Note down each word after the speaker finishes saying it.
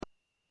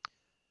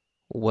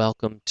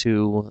Welcome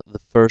to the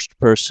First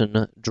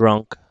Person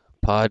Drunk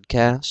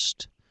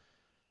podcast.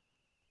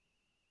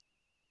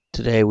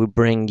 Today we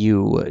bring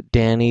you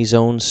Danny's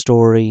Own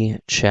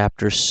Story,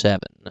 Chapter 7.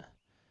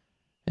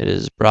 It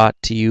is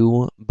brought to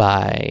you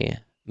by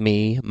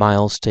me,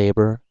 Miles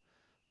Tabor,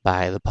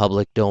 by the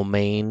Public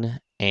Domain,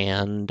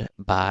 and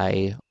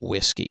by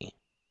Whiskey.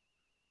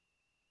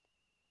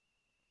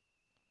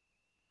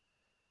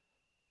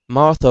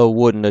 Martha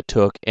wouldn't have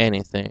took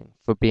anything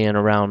for being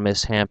around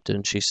Miss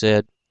Hampton, she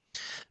said.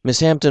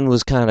 Miss Hampton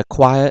was kind of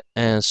quiet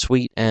and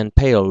sweet and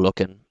pale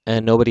looking,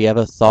 and nobody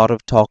ever thought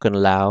of talking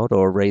loud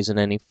or raising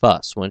any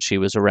fuss when she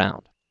was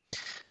around.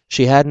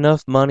 She had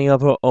enough money of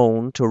her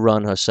own to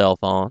run herself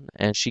on,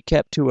 and she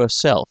kept to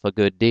herself a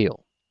good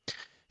deal.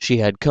 She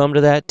had come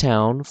to that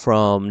town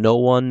from no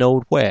one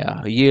knowed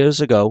where years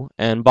ago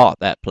and bought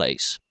that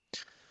place.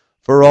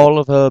 For all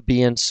of her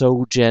being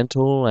so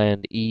gentle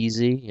and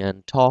easy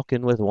and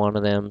talking with one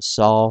of them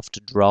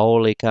soft,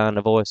 drawly kind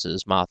of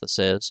voices, Martha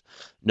says,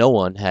 no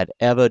one had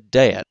ever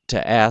dared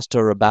to ask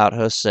her about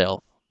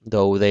herself,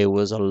 though they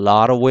was a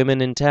lot of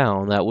women in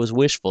town that was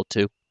wishful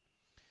to.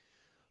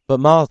 But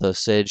Martha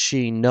said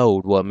she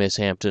knowed what Miss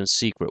Hampton's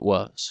secret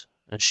was,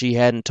 and she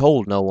hadn't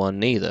told no one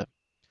neither,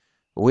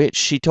 which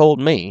she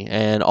told me,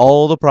 and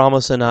all the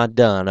promising I'd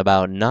done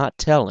about not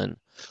telling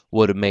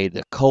would have made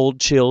the cold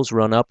chills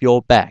run up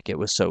your back, it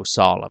was so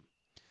solemn.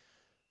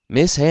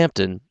 Miss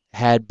Hampton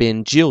had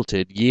been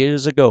jilted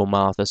years ago,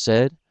 Martha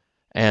said,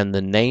 and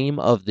the name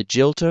of the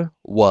jilter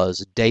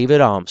was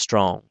David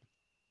Armstrong.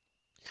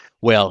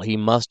 Well, he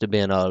must have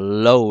been a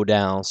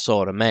low-down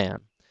sort of man.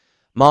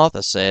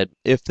 Martha said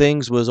if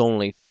things was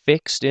only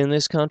fixed in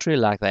this country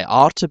like they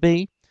ought to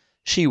be,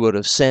 she would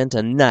have sent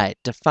a knight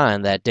to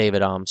find that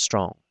David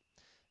Armstrong,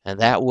 and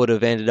that would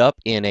have ended up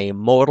in a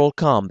mortal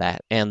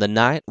combat, and the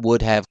knight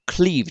would have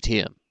cleaved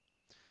him.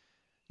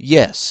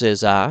 Yes,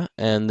 says I,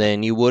 and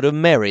then you would have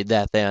married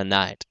that there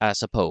knight, I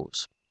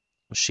suppose.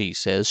 She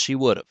says she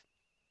would have.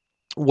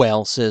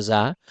 Well, says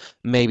I,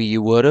 maybe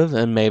you would have,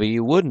 and maybe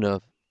you wouldn't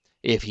have.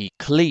 If he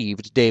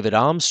cleaved David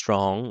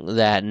Armstrong,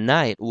 that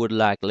knight would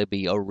likely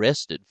be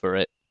arrested for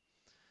it.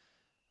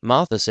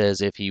 Martha says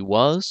if he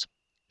was,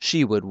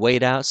 she would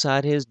wait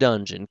outside his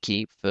dungeon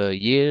keep for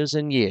years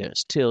and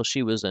years, till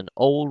she was an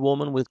old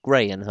woman with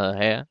gray in her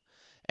hair,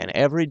 and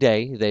every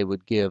day they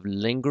would give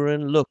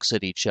lingering looks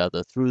at each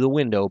other through the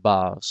window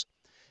bars,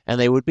 and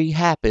they would be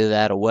happy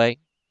that-a-way,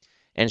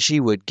 and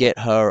she would get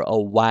her a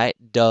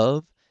white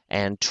dove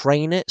and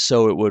train it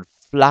so it would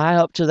fly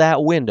up to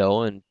that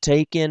window and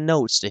take in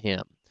notes to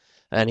him,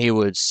 and he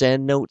would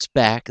send notes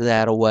back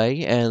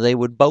that-a-way, and they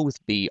would both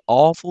be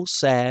awful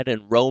sad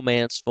and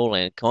romanceful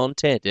and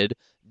contented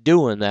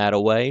doing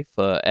that-a-way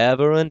for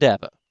ever and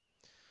ever.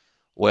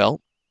 Well,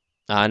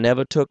 I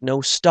never took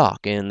no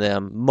stock in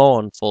them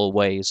mournful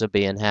ways of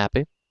being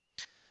happy.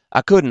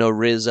 I couldn't have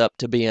riz up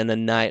to being a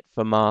knight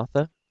for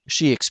Martha.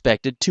 She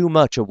expected too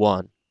much of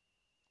one.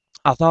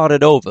 I thought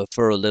it over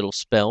for a little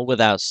spell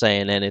without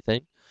saying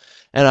anything,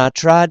 and I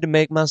tried to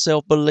make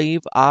myself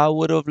believe I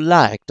would have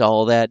liked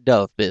all that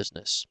dove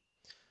business.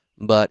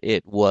 But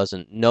it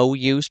wasn't no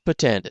use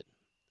pretending.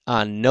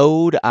 I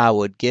knowed I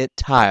would get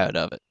tired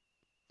of it.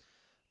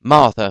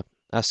 Martha,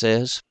 I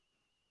says,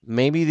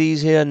 maybe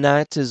these here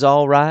knights is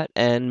all right,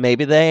 and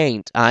maybe they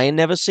ain't. I ain't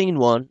never seen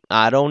one.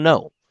 I don't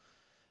know.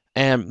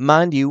 And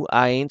mind you,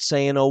 I ain't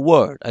saying a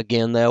word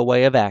agin their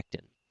way of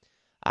acting.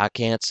 I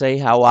can't say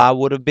how I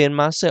would have been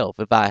myself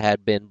if I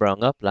had been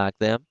brung up like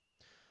them.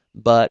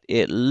 But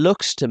it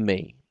looks to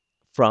me,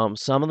 from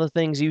some of the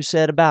things you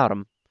said about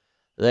 'em,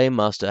 they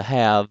must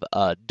have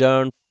a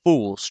dern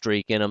fool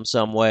streak in 'em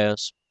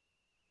somewheres.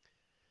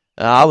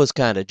 I was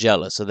kind of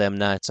jealous of them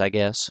knights, I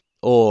guess,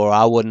 or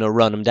I wouldn't have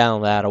run 'em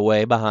down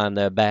that-a-way behind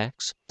their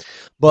backs.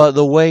 But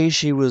the way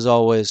she was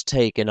always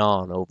taking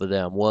on over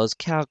them was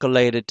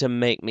calculated to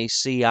make me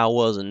see I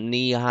wasn't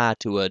knee-high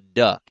to a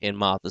duck in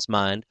Martha's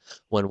mind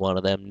when one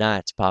of them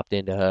knights popped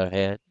into her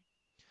head.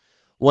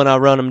 When I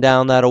run 'em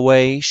down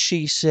that-a-way,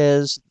 she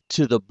says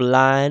to the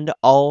blind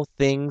all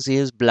things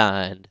is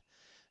blind,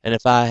 and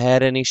if I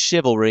had any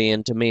chivalry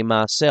into me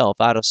myself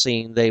I'd have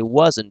seen they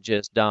wasn't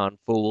just darn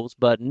fools,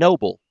 but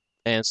noble,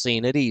 and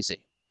seen it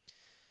easy.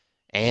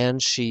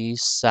 And she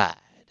sighed,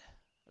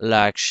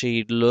 like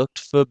she'd looked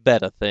for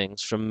better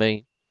things from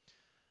me.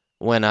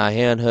 When I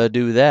hearn her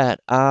do that,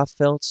 I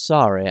felt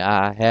sorry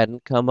I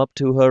hadn't come up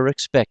to her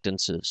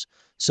expectances,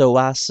 so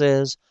I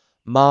says,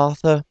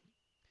 Martha,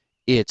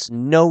 it's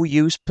no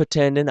use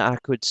pretending I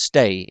could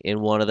stay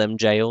in one of them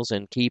jails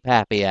and keep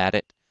happy at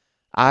it.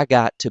 I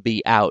got to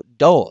be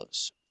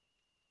outdoors.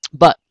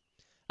 But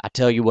I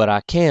tell you what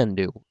I can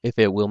do, if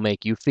it will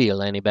make you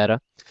feel any better.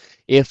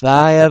 If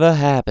I ever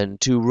happen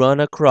to run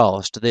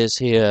acrost this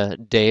here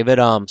David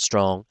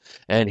Armstrong,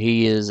 and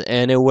he is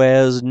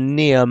anywheres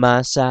near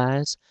my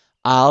size,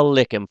 I'll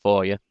lick him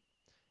for you.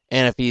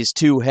 And if he's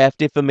too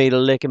hefty for me to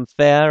lick him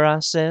fair, I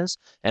says,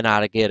 and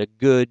I to get a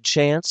good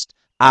chancet,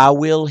 I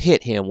will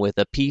hit him with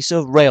a piece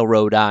of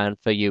railroad iron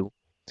for you.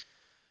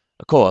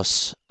 Of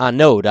course, I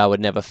knowed I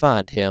would never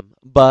find him,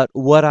 but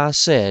what I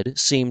said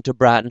seemed to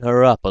brighten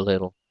her up a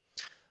little.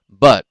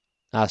 "But,"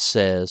 I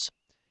says,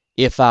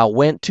 "if I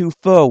went too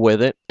fur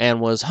with it, and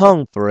was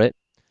hung for it,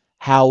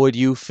 how would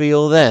you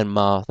feel then,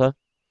 Martha?"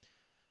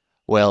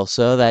 Well,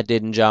 sir, that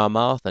didn't jar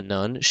Martha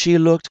none. She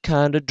looked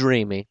kind o'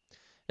 dreamy,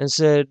 and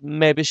said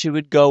maybe she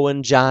would go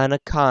and jine a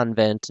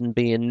convent and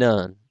be a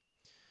nun.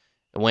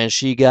 And when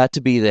she got to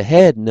be the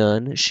head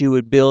nun, she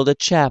would build a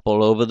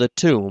chapel over the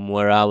tomb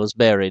where I was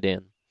buried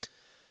in.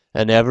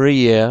 And every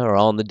year, or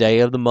on the day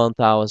of the month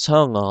I was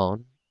hung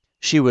on,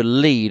 she would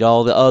lead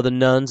all the other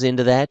nuns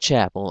into that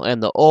chapel,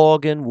 and the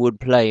organ would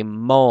play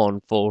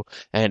mournful,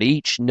 and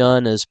each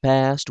nun as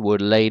passed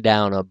would lay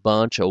down a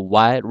bunch of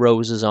white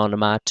roses onto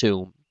my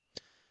tomb.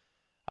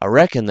 I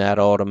reckon that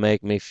ought to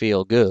make me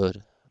feel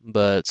good,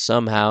 but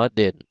somehow it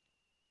didn't.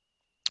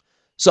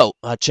 So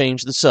I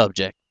changed the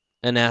subject,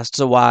 and asked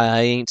her why I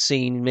ain't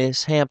seen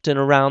Miss Hampton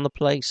around the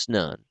place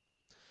none.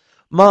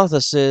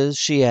 Martha says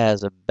she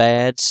has a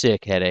bad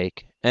sick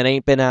headache, and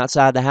ain't been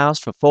outside the house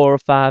for 4 or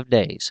 5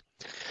 days.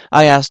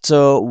 I asked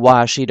her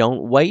why she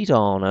don't wait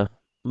on her,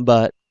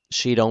 but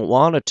she don't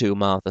want her to,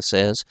 Martha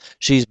says.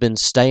 She's been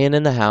staying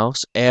in the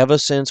house ever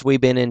since we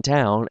been in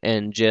town,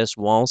 and just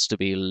wants to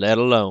be let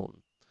alone.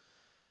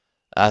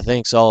 I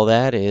thinks all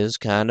that is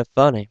kind of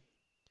funny.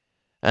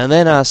 And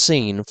then I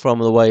seen, from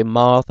the way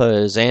Martha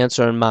is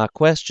answering my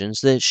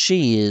questions, that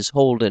she is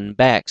holding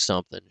back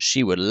something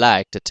she would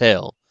like to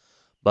tell,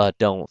 but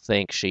don't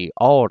think she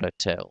ought to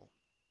tell.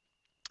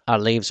 I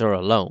leaves her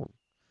alone,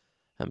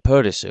 and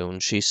purty soon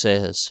she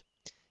says,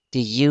 "Do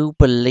you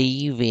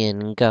believe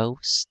in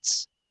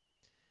ghosts?"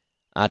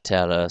 I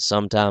tell her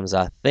sometimes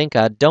I think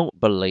I don't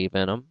believe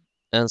in 'em,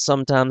 and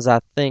sometimes I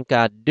think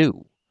I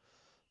do.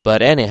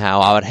 But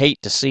anyhow, I would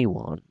hate to see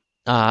one.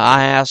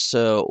 I asked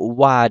her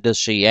why does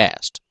she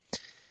ask.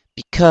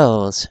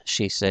 "Because,"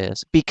 she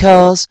says,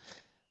 "because,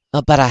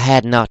 but I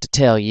had not to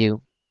tell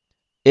you."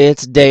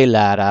 "It's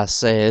daylight," I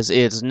says.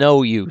 "It's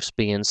no use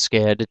being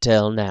scared to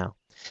tell now."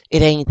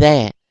 "It ain't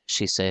that,"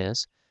 she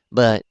says,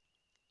 "but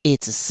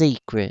it's a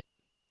secret."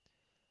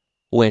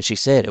 When she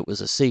said it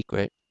was a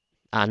secret,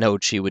 I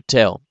knowed she would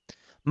tell.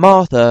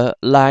 Martha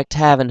liked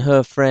having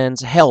her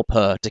friends help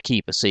her to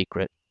keep a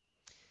secret.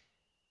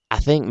 "I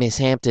think Miss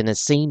Hampton has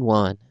seen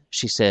one,"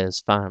 she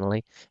says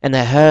finally, "and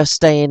that her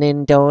staying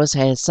indoors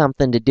has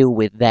something to do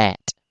with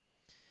that."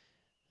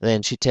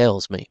 Then she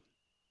tells me.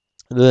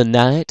 The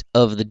night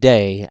of the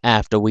day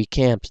after we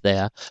camped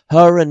there,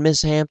 her and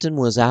Miss Hampton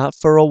was out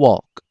for a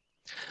walk.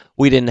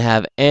 We didn't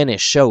have any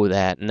show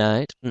that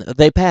night.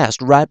 They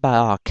passed right by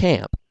our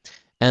camp,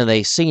 and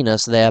they seen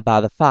us there by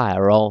the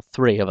fire, all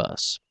 3 of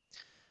us.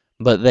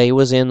 But they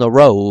was in the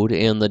road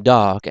in the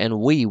dark, and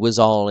we was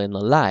all in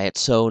the light,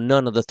 so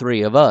none of the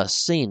 3 of us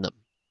seen them.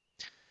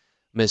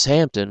 Miss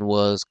Hampton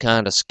was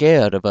kind of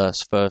scared of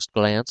us first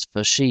glance,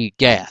 for she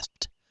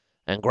gasped,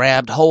 and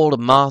grabbed hold of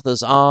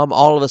Martha's arm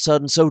all of a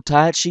sudden so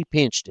tight she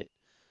pinched it,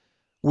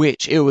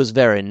 which it was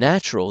very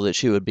natural that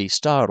she would be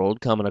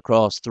startled coming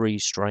across 3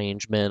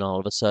 strange men all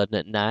of a sudden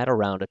at night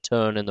around a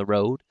turn in the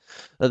road.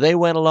 They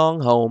went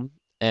along home,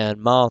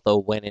 and Martha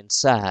went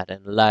inside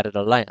and lighted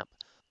a lamp.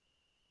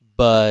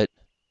 But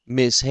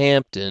Miss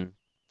Hampton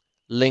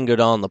lingered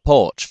on the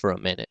porch for a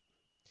minute.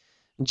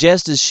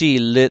 Just as she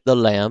lit the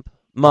lamp,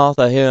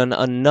 Martha heard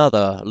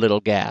another little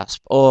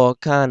gasp, or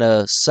kind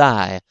of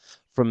sigh,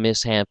 from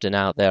Miss Hampton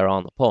out there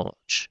on the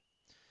porch.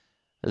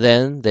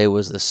 Then there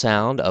was the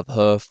sound of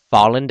her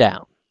falling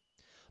down.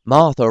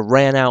 Martha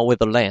ran out with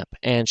the lamp,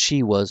 and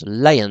she was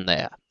laying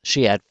there.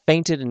 She had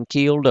fainted and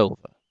keeled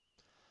over.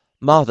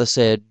 Martha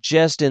said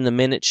just in the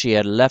minute she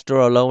had left her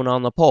alone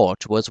on the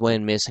porch was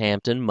when Miss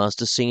Hampton must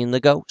have seen the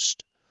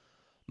ghost.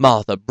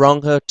 Martha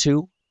brung her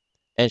to,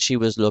 and she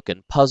was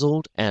looking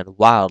puzzled and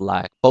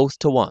wild-like both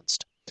to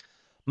onct.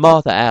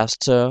 Martha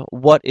asked her,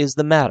 "What is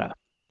the matter?"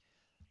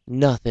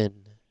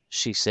 "Nothing,"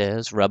 she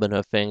says, rubbing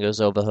her fingers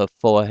over her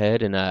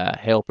forehead in a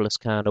helpless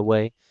kind of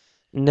way.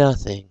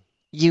 "Nothing."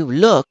 "You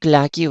look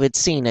like you had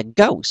seen a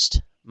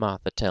ghost,"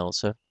 Martha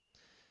tells her.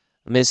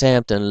 Miss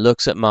Hampton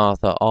looks at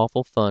Martha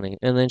awful funny,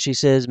 and then she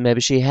says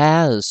maybe she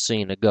has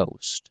seen a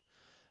ghost,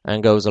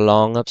 and goes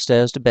along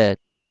upstairs to bed.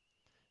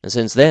 And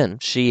since then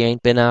she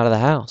ain't been out of the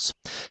house.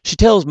 She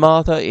tells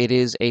Martha it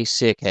is a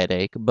sick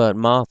headache, but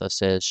Martha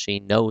says she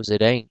knows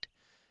it ain't.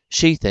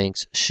 She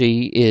thinks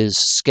she is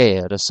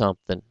scared of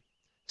something.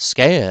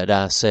 "Scared?"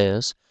 I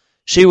says.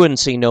 "She wouldn't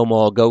see no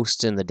more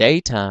ghosts in the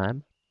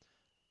daytime."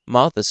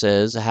 Martha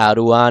says how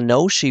do I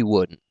know she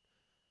wouldn't?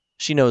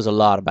 She knows a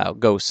lot about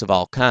ghosts of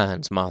all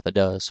kinds, Martha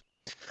does.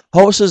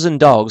 Horses and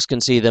dogs can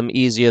see them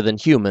easier than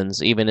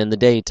humans, even in the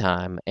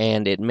daytime,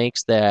 and it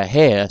makes their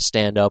hair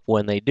stand up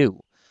when they do.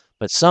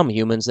 But some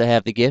humans that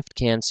have the gift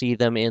can see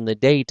them in the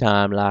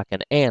daytime like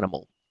an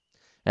animal.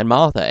 And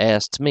Martha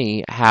asks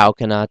me, how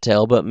can I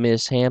tell but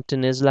Miss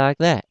Hampton is like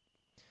that?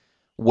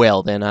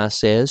 "Well, then," I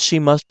says, "she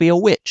must be a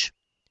witch.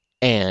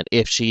 And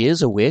if she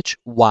is a witch,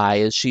 why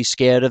is she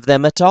scared of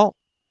them at all?"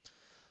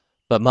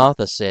 But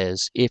Martha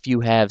says if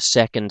you have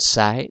second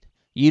sight,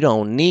 You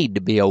don't need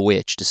to be a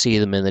witch to see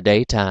them in the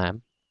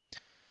daytime.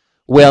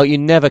 Well, you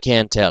never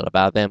can tell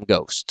about them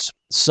ghosts.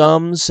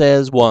 Some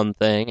says one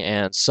thing,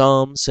 and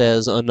some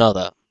says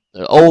another.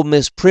 Old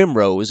Miss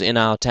Primrose in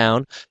our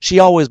town, she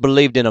always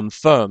believed in 'em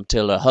firm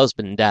till her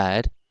husband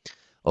died.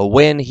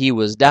 When he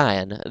was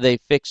dying, they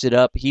fixed it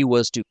up he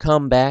was to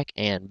come back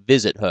and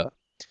visit her.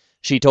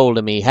 She told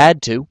him he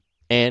had to,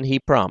 and he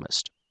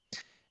promised.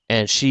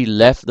 And she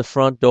left the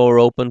front door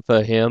open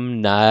for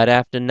him night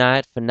after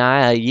night for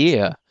nigh a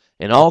year,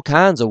 in all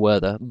kinds of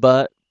weather,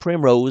 but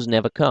Primrose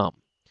never come.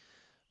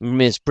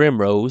 Miss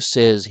Primrose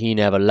says he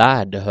never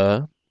lied to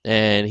her,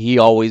 and he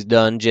always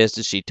done just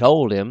as she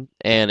told him,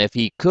 and if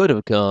he could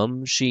have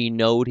come, she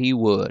knowed he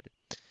would.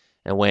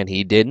 And when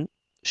he didn't,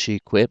 she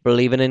quit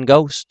believing in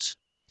ghosts.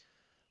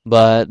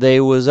 But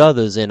they was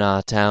others in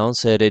our town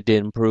said it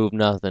didn't prove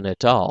nothing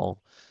at all.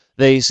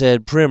 They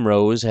said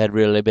Primrose had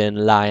really been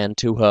lying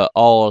to her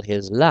all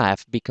his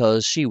life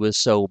because she was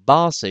so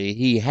bossy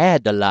he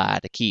had to lie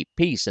to keep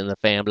peace in the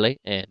family,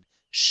 and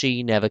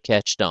she never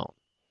catched on.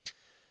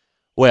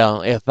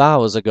 Well, if I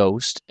was a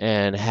ghost,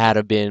 and had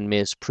a been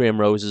Miss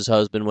Primrose's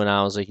husband when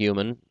I was a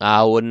human,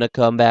 I wouldn't have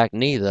come back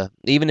neither,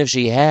 even if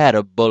she had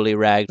a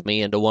bully-ragged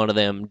me into one of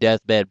them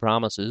deathbed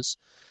promises.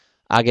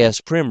 I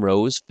guess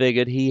Primrose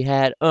figured he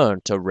had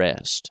earned a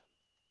rest.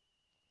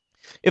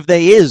 If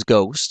they is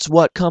ghosts,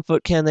 what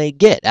comfort can they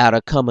get out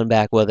of comin'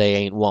 back where they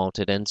ain't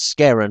wanted and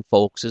scarin'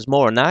 folks is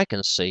more'n I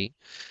can see.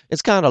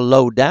 It's kind of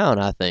low down,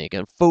 I think,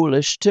 and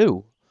foolish,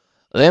 too.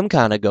 Them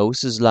kind of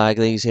ghosts is like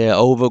these here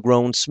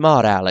overgrown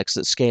smart Alecks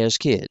that scares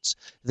kids.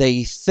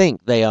 They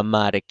think they are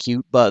mighty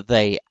cute, but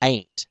they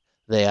ain't.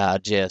 They are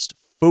just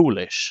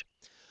foolish.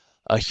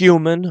 A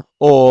human,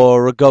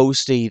 or a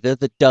ghost either,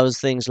 that does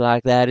things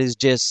like that is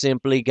just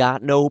simply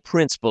got no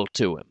principle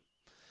to him.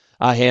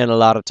 I hearn a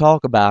lot of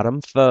talk about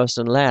 'em, first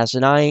and last,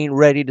 and I ain't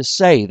ready to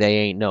say they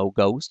ain't no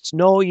ghosts,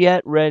 nor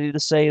yet ready to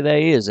say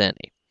they is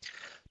any.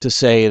 To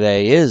say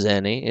they is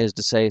any is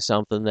to say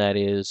something that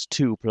is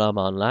too plumb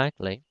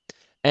unlikely,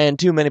 and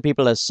too many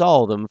people has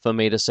saw them for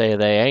me to say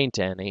they ain't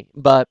any,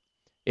 but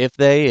if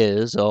they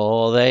is,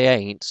 or they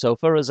ain't, so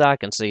fur as I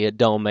can see, it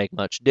don't make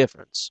much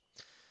difference.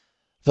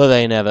 For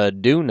they never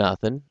do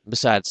nothing,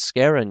 besides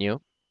scaring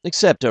you,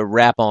 except to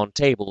rap on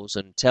tables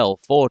and tell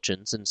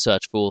fortunes and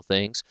such fool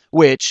things,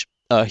 which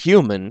a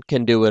human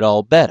can do it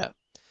all better,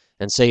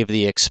 and save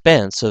the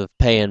expense of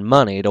paying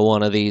money to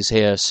one of these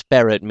here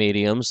sperrit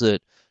mediums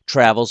that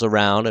travels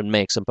around and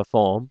makes 'em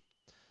perform.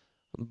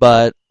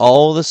 But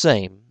all the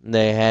same,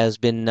 there has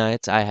been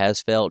nights I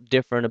has felt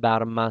different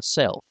about 'em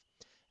myself,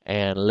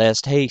 and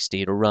less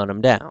hasty to run 'em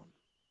down.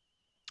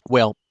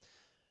 Well,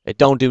 it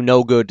don't do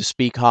no good to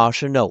speak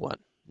harsh of no one,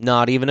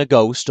 not even a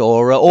ghost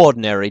or a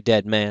ordinary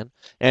dead man,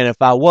 and if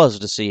I was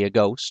to see a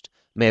ghost,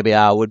 maybe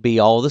I would be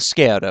all the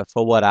scareder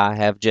for what I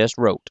have just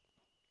wrote.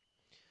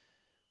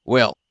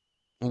 Well,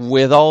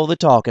 with all the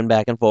talking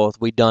back and forth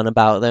we done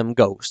about them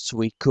ghosts,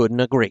 we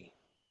couldn't agree.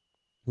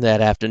 That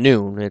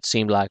afternoon it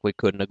seemed like we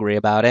couldn't agree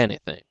about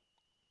anything.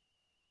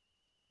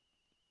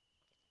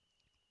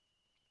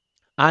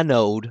 I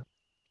knowed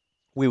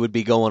we would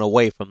be going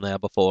away from there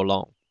before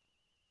long,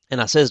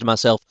 and I says to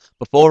myself,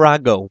 before I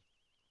go,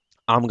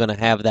 I'm going to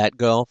have that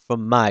girl for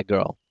my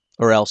girl,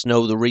 or else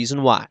know the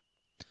reason why.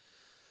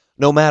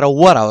 No matter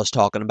what I was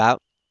talking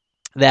about,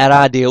 that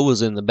idea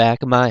was in the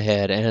back of my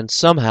head, and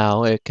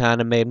somehow it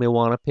kind of made me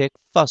want to pick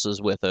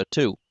fusses with her,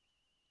 too.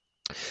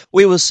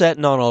 We was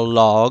settin' on a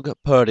log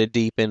purty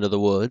deep into the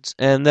woods,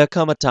 and there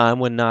come a time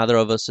when neither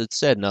of us had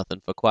said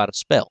nothing for quite a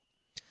spell.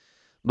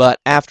 But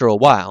after a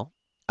while,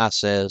 I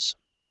says,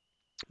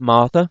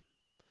 Martha,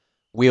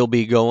 we'll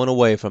be going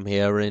away from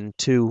here in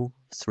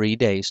 2-3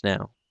 days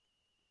now.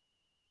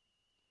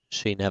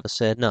 She never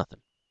said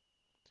nothing.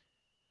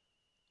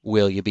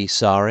 Will you be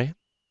sorry?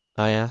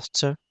 I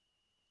asks her.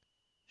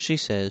 She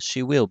says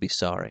she will be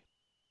sorry.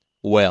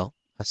 Well,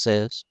 I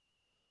says,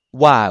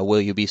 why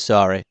will you be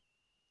sorry?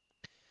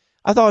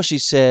 I thought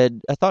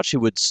she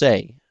would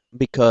say,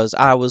 because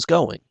I was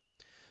going,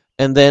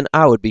 and then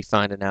I would be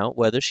finding out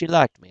whether she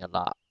liked me a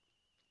lot.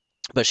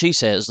 But she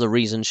says the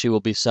reason she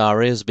will be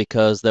sorry is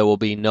because there will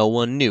be no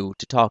one new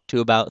to talk to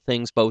about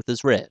things both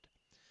has read.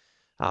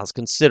 I was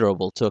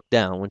considerable took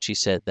down when she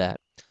said that.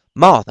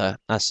 Martha,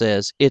 I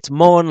says, it's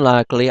more'n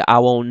likely I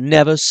won't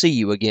never see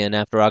you again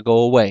after I go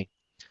away.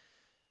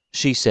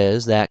 She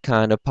says that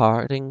kind of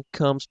parting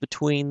comes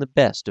between the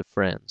best of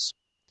friends.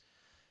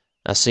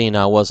 I seen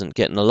I wasn't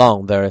getting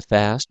along very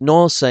fast,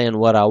 nor saying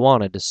what I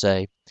wanted to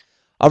say.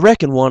 I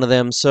reckon one of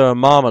them Sir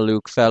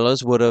Marmaluke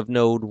fellers would have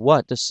knowed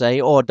what to say,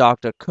 or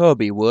Dr.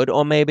 Kirby would,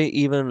 or maybe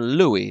even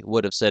Louis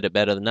would have said it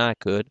better than I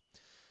could.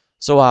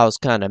 So I was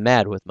kind of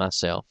mad with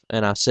myself,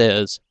 and I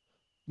says,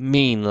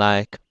 mean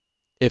like,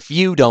 if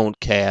you don't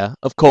care,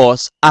 of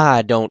course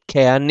I don't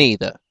care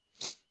neither.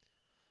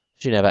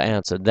 She never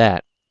answered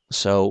that,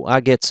 so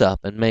I gets up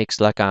and makes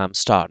like I'm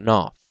starting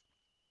off.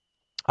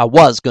 I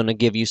was going to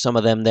give you some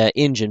of them there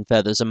Injun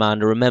feathers of mine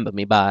to remember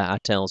me by, I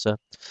tells her,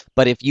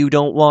 but if you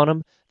don't want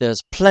 'em,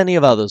 there's plenty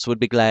of others would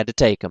be glad to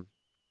take 'em.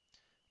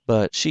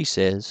 but she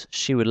says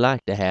she would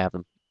like to have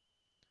them.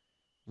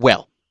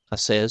 Well, I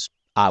says,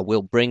 I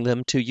will bring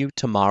them to you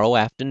tomorrow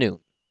afternoon.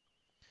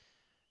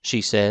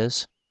 She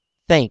says,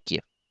 thank you.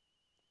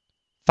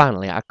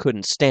 Finally, I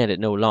couldn't stand it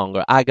no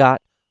longer. I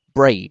got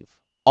brave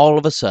all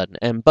of a sudden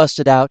and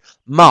busted out,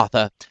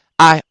 Martha,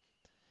 I,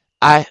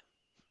 I,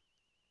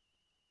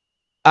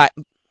 I,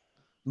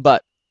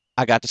 but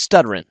I got to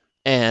stuttering,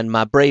 and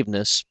my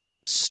braveness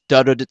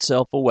stuttered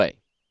itself away.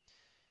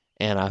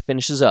 And I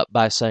finishes up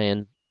by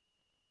saying,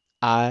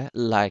 I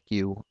like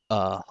you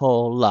a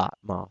whole lot,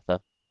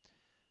 Martha,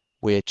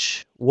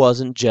 which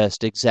wasn't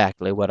just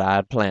exactly what I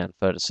had planned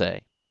for to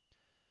say.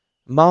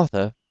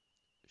 Martha,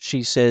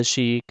 she says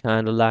she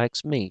kind of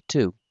likes me,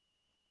 too.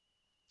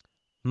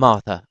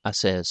 Martha, I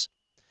says,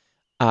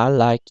 I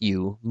like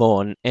you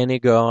more'n any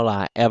girl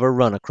I ever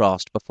run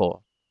across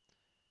before.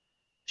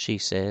 She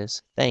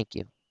says, thank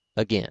you,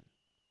 again.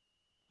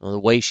 Well, the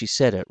way she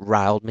said it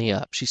riled me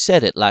up. She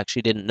said it like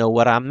she didn't know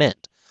what I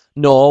meant,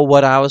 nor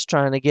what I was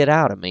trying to get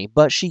out of me,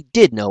 but she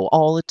did know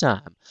all the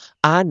time.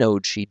 I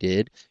knowed she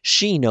did.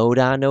 She knowed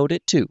I knowed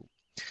it, too.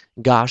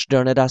 Gosh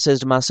darn it, I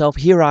says to myself,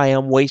 here I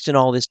am wasting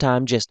all this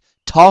time just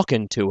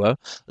talking to her.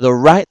 The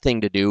right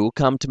thing to do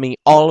come to me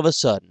all of a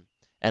sudden,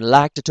 and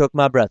like to took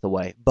my breath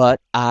away.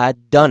 But I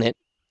done it.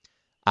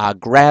 I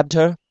grabbed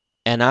her,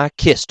 and I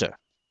kissed her.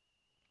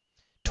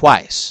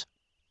 Twice.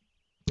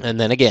 And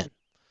then again.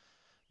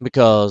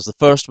 Because the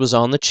first was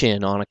on the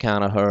chin on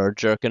account of her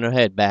jerking her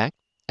head back,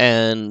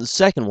 and the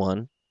second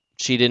one,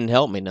 she didn't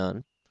help me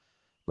none,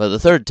 but the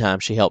third time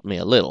she helped me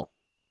a little,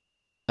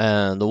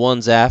 and the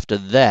ones after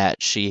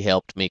that she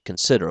helped me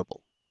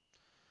considerable.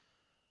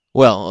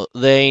 Well,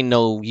 there ain't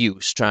no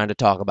use trying to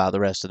talk about the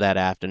rest of that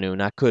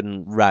afternoon. I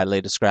couldn't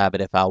rightly describe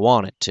it if I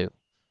wanted to,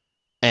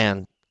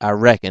 and I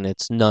reckon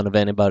it's none of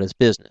anybody's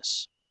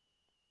business.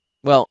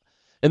 Well,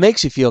 it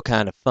makes you feel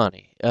kind of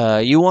funny.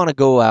 You want to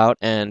go out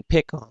and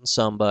pick on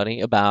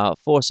somebody about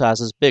 4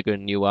 sizes bigger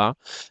than you are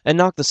and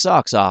knock the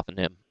socks off of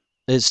him.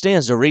 It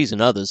stands to reason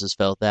others has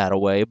felt that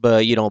way,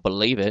 but you don't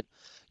believe it.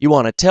 You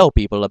want to tell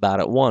people about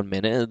it one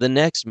minute, and the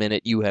next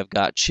minute you have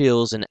got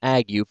chills and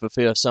ague for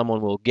fear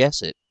someone will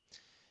guess it.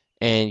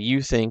 And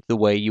you think the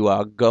way you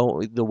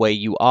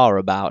are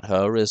about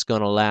her is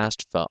going to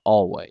last for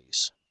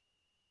always.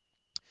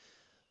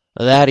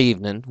 That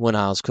evening, when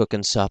I was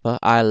cooking supper,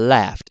 I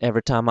laughed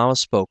every time I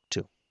was spoke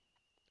to.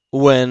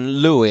 When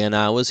Louie and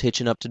I was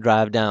hitching up to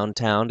drive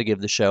downtown to give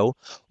the show,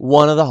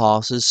 one of the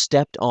hosses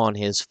stepped on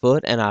his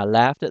foot, and I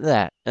laughed at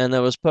that, and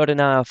there was pretty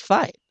nigh a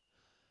fight.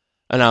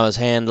 And I was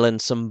handling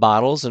some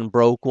bottles and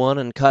broke one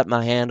and cut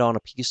my hand on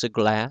a piece of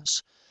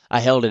glass. I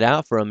held it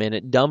out for a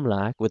minute,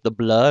 dumb-like, with the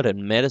blood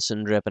and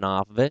medicine dripping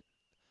off of it,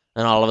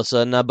 and all of a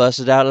sudden I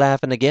busted out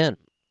laughing again.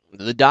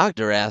 The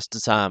doctor asked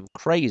if I'm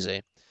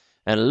crazy.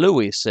 And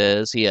Louis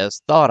says he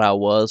has thought I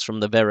was from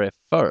the very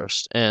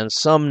first, and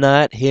some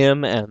night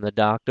him and the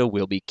doctor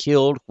will be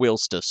killed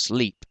whilst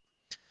asleep.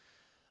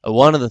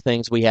 One of the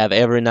things we have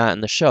every night in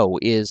the show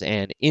is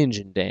an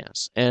Injun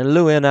dance, and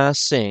Louis and I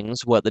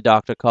sings what the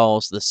doctor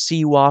calls the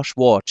Siwash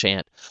war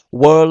chant,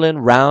 whirling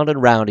round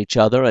and round each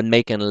other and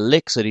making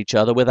licks at each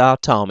other with our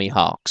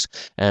tommyhawks,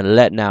 and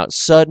letting out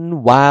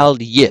sudden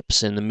wild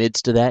yips in the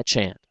midst of that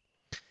chant.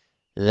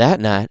 That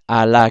night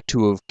I'd like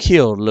to have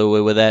killed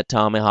Louis with that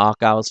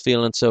tommyhawk, I was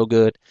feeling so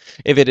good.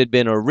 If it had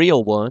been a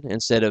real one,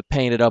 instead of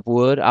painted up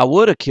wood, I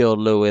would have killed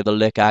Louis the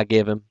lick I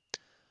give him.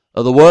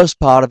 The worst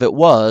part of it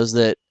was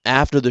that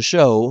after the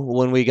show,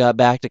 when we got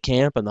back to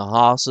camp and the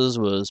hosses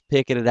was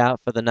picketed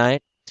out for the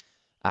night,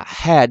 I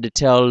had to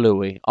tell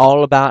Louis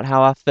all about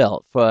how I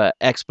felt for an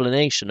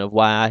explanation of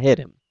why I hit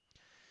him,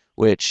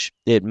 which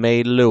it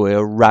made Louis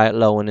right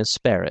low in his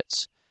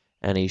sperrits,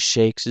 and he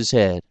shakes his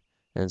head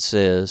and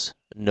says,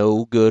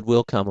 no good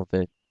will come of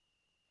it.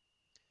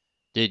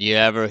 Did you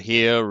ever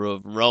hear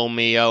of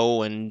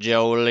Romeo and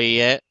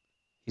Joliet?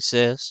 He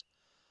says.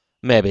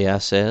 Maybe, I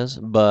says,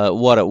 but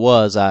what it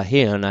was I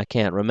hear and I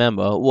can't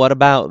remember. What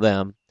about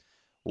them?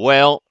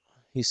 Well,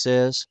 he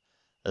says,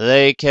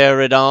 they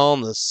carried on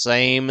the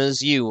same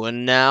as you,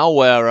 and now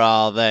where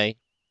are they?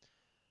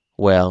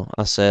 Well,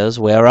 I says,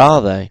 where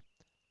are they?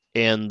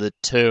 In the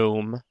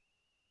tomb,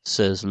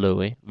 says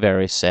Louis,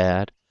 very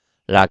sad,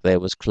 like they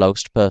was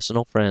close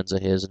personal friends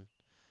of his'n.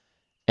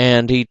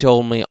 And he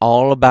told me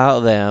all about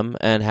them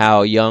and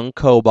how young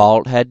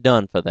Cobalt had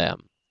done for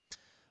them.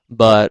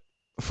 But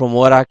from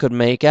what I could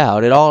make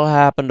out, it all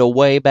happened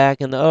away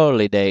back in the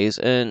early days,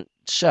 and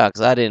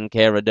shucks, I didn't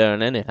care a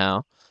darn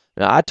anyhow.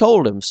 I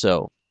told him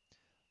so.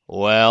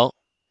 Well,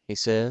 he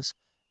says,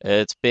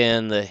 it's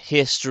been the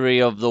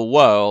history of the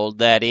world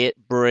that it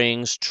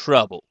brings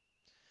trouble.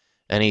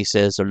 And he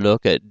says to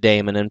look at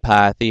Damon and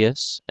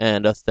Pythias,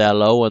 and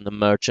Othello and the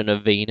Merchant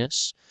of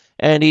Venus,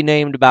 and he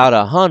named about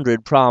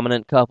 100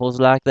 prominent couples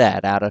like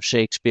that out of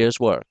Shakespeare's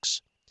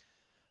works.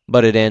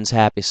 But it ends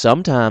happy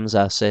sometimes,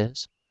 I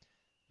says.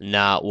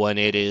 Not when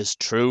it is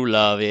true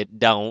love, it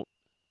don't,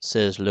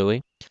 says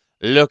Louis.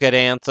 Look at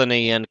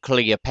Anthony and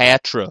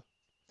Cleopatra.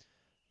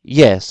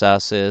 Yes, I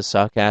says,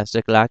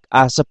 sarcastic like,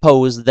 I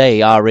suppose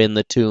they are in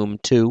the tomb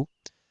too.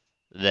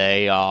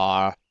 "They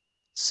are,"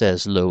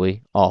 says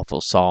Louis,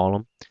 awful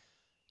solemn.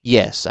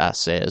 "Yes," I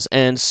says,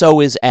 "and so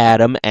is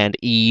Adam and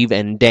Eve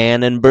and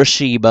Dan and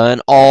Beersheba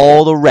and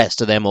all the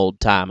rest of them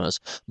old-timers,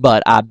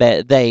 but I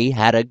bet they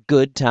had a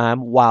good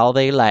time while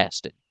they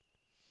lasted."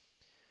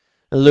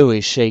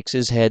 Louis shakes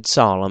his head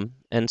solemn,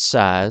 and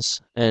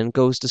sighs, and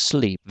goes to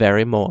sleep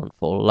very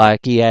mournful,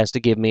 like he has to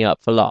give me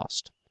up for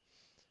lost.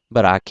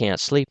 But I can't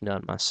sleep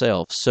none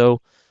myself,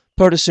 so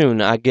purty soon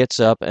I gets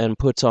up and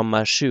puts on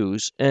my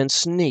shoes, and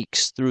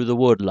sneaks through the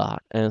wood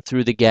lot, and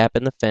through the gap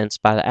in the fence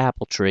by the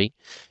apple tree,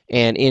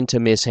 and into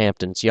Miss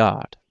Hampton's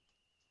yard.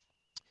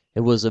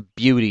 It was a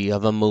beauty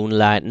of a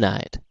moonlight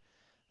night,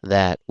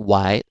 that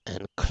white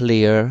and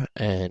clear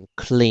and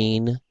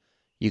clean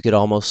you could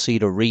almost see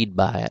to read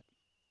by it,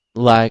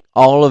 like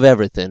all of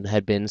everything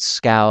had been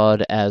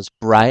scoured as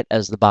bright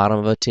as the bottom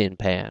of a tin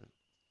pan.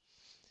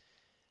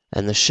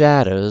 And the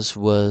shadders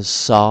was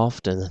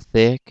soft and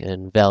thick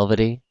and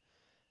velvety,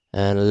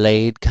 and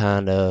laid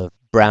kind of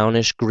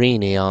brownish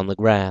greeny on the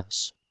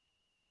grass.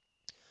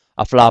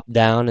 I flopped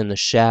down in the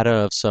shadder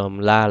of some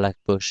lilac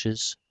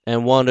bushes,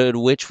 and wondered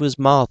which was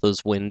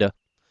Martha's window.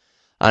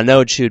 I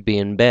knowed she'd be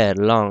in bed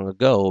long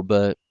ago,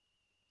 but,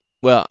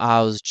 well,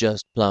 I was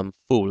just plumb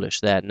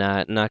foolish that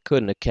night, and I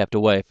couldn't have kept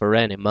away for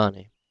any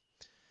money.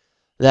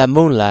 That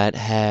moonlight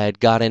had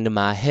got into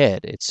my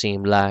head, it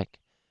seemed like,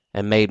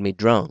 and made me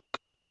drunk.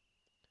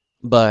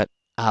 But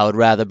I would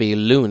rather be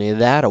loony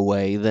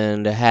that-a-way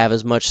than to have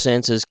as much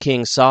sense as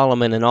King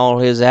Solomon and all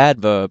his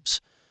adverbs.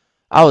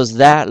 I was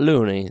that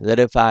loony that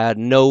if I had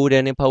knowed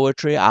any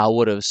poetry I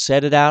would have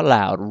said it out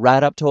loud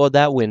right up toward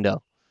that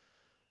window.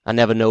 I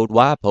never knowed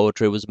why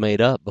poetry was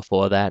made up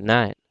before that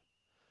night.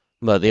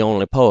 But the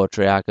only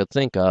poetry I could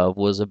think of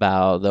was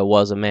about there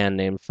was a man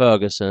named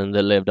Ferguson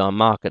that lived on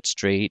Market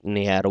Street, and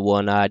he had a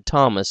one-eyed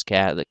Thomas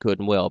cat that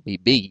couldn't well be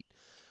beat,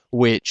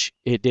 which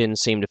it didn't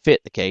seem to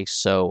fit the case,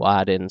 so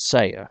I didn't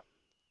say her.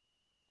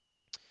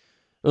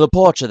 The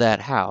porch of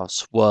that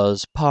house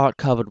was part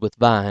covered with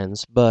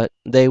vines, but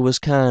they was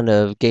kind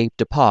of gaped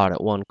apart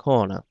at one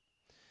corner.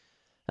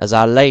 As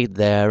I laid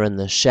there in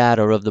the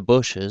shadder of the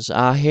bushes,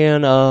 I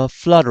hearn a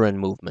fluttering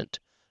movement,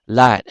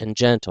 light and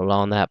gentle,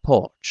 on that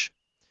porch.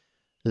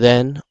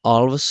 Then,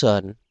 all of a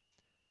sudden,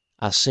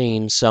 I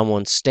seen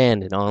someone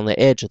standing on the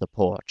edge of the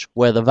porch,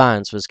 where the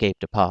vines was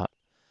gaped apart,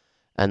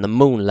 and the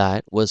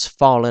moonlight was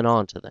falling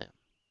onto them.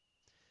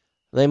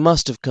 They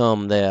must have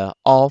come there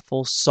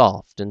awful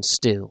soft and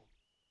still.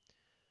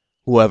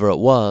 Whoever it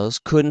was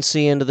couldn't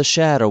see into the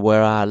shadder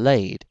where I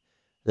laid,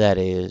 that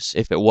is,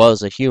 if it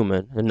was a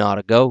human and not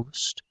a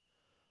ghost.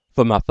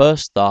 For my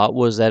first thought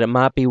was that it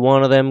might be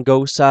one of them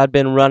ghosts I'd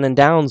been running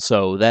down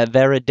so that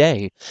very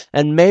day,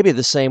 and maybe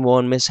the same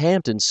one Miss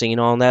Hampton seen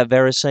on that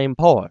very same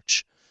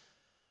porch.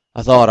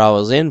 I thought I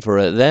was in for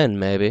it then,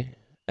 maybe,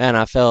 and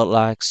I felt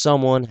like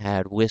someone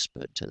had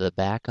whispered to the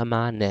back of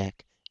my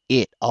neck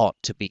it ought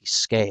to be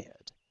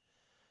scared.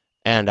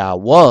 And I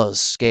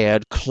was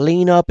scared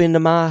clean up into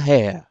my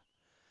hair.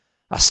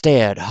 I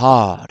stared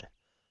hard,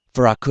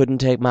 for I couldn't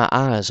take my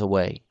eyes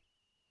away.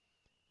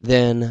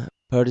 Then,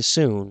 purty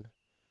soon,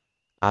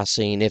 I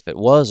seen if it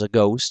was a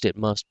ghost it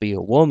must be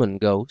a woman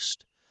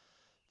ghost,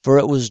 for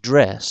it was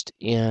dressed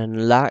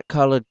in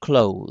light-colored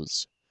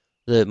clothes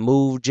that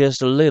moved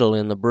just a little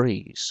in the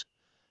breeze,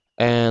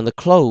 and the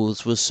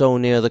clothes was so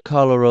near the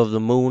color of the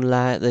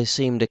moonlight they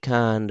seemed to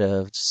kind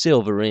of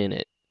silver in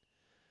it.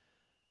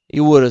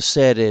 You would have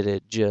said it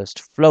had just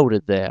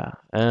floated there,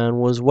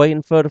 and was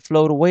waiting for to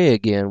float away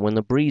again when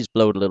the breeze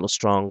blowed a little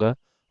stronger,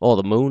 or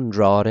the moon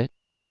drawed it.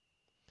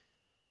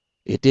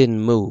 It didn't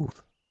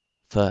move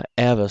for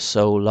ever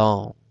so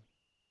long.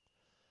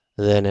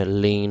 Then it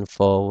leaned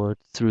forward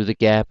through the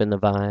gap in the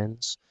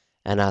vines,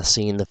 and I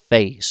seen the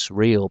face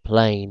real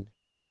plain.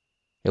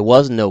 It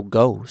wasn't no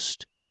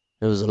ghost.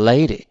 It was a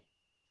lady.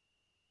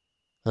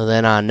 And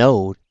then I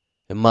knowed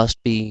it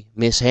must be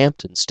Miss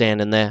Hampton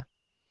standing there.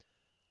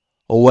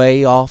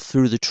 Away off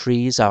through the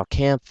trees our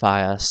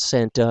campfire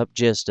sent up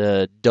just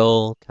a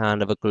dull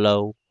kind of a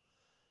glow,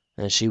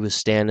 and she was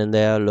standing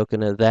there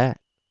looking at that.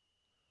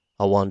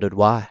 I wondered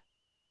why.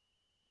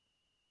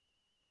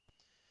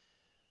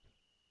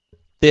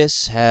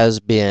 This has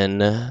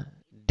been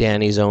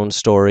Danny's Own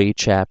Story,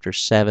 Chapter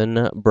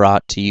 7,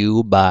 brought to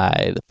you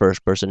by the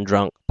First Person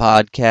Drunk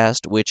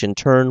Podcast, which in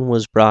turn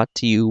was brought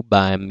to you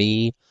by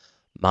me,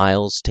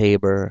 Miles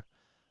Tabor,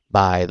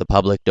 by the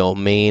Public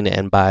Domain,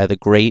 and by the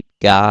Great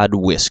God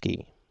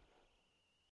Whiskey.